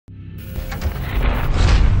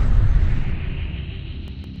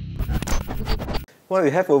What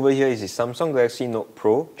we have over here is the Samsung Galaxy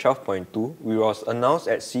NotePRO 12.2, which was announced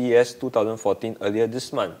at CES 2014 earlier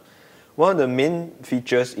this month. One of the main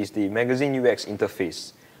features is the Magazine UX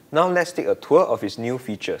interface. Now let's take a tour of its new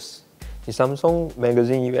features. The Samsung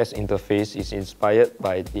Magazine UX interface is inspired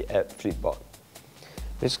by the app Flipboard.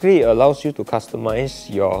 Basically, it allows you to customize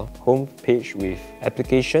your home page with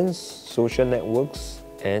applications, social networks,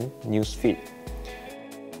 and newsfeed.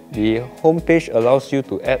 The home page allows you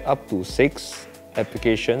to add up to 6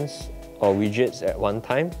 applications or widgets at one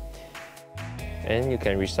time, and you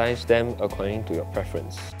can resize them according to your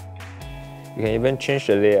preference. You can even change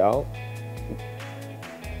the layout.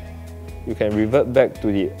 You can revert back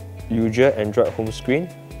to the usual Android home screen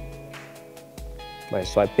by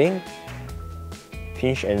swiping,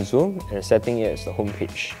 pinch and zoom, and setting it as the home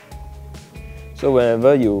page. So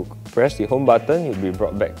whenever you press the home button, you'll be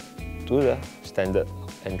brought back to the standard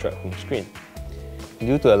Android home screen.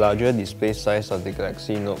 Due to a larger display size of the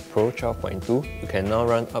Galaxy NotePRO 12.2, you can now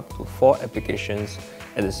run up to 4 applications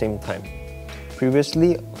at the same time.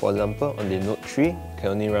 Previously, for example, on the Note 3, you can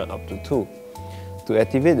only run up to 2. To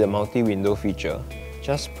activate the multi-window feature,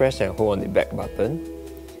 just press and hold on the back button,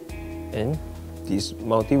 and this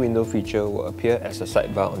multi-window feature will appear as a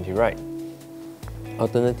sidebar on the right.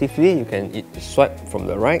 Alternatively, you can swipe from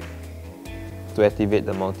the right to activate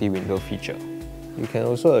the multi-window feature. You can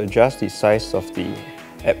also adjust the size of the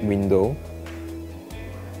app window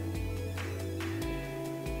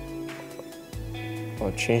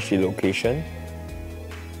or change the location.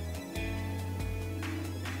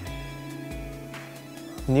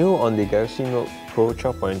 New on the Galaxy NotePRO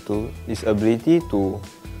 12.2 is ability to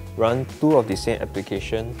run 2 of the same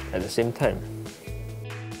application at the same time.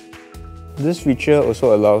 This feature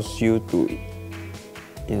also allows you to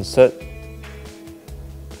insert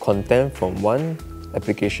content from one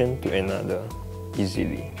application to another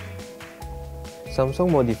easily. Samsung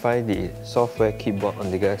modified the software keyboard on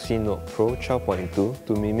the Galaxy NotePRO 12.2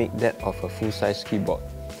 to mimic that of a full-size keyboard.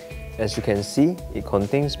 As you can see, it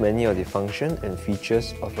contains many of the functions and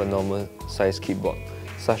features of a normal size keyboard,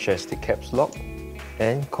 such as the caps lock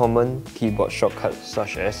and common keyboard shortcuts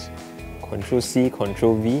such as Ctrl+C,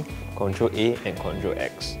 Ctrl+V, Ctrl+A and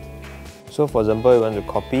Ctrl+X. So for example, you want to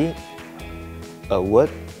copy a word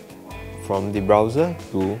from the browser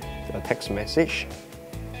to a text message.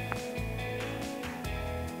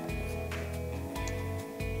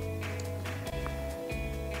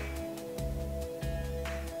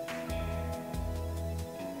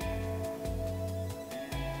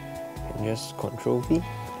 And just Ctrl+V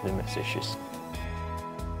and the messages.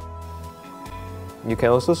 You can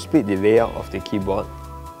also split the layout of the keyboard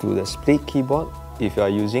to the split keyboard if you are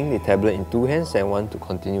using the tablet in 2 hands and want to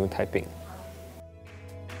continue typing.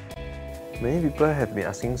 Many people have been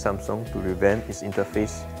asking Samsung to revamp its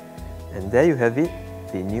interface, and there you have it,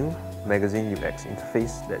 the new Magazine UX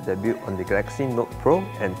interface that debuted on the Galaxy NotePRO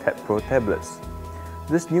and Tab Pro tablets.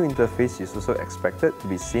 This new interface is also expected to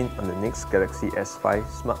be seen on the next Galaxy S5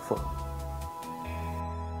 smartphone.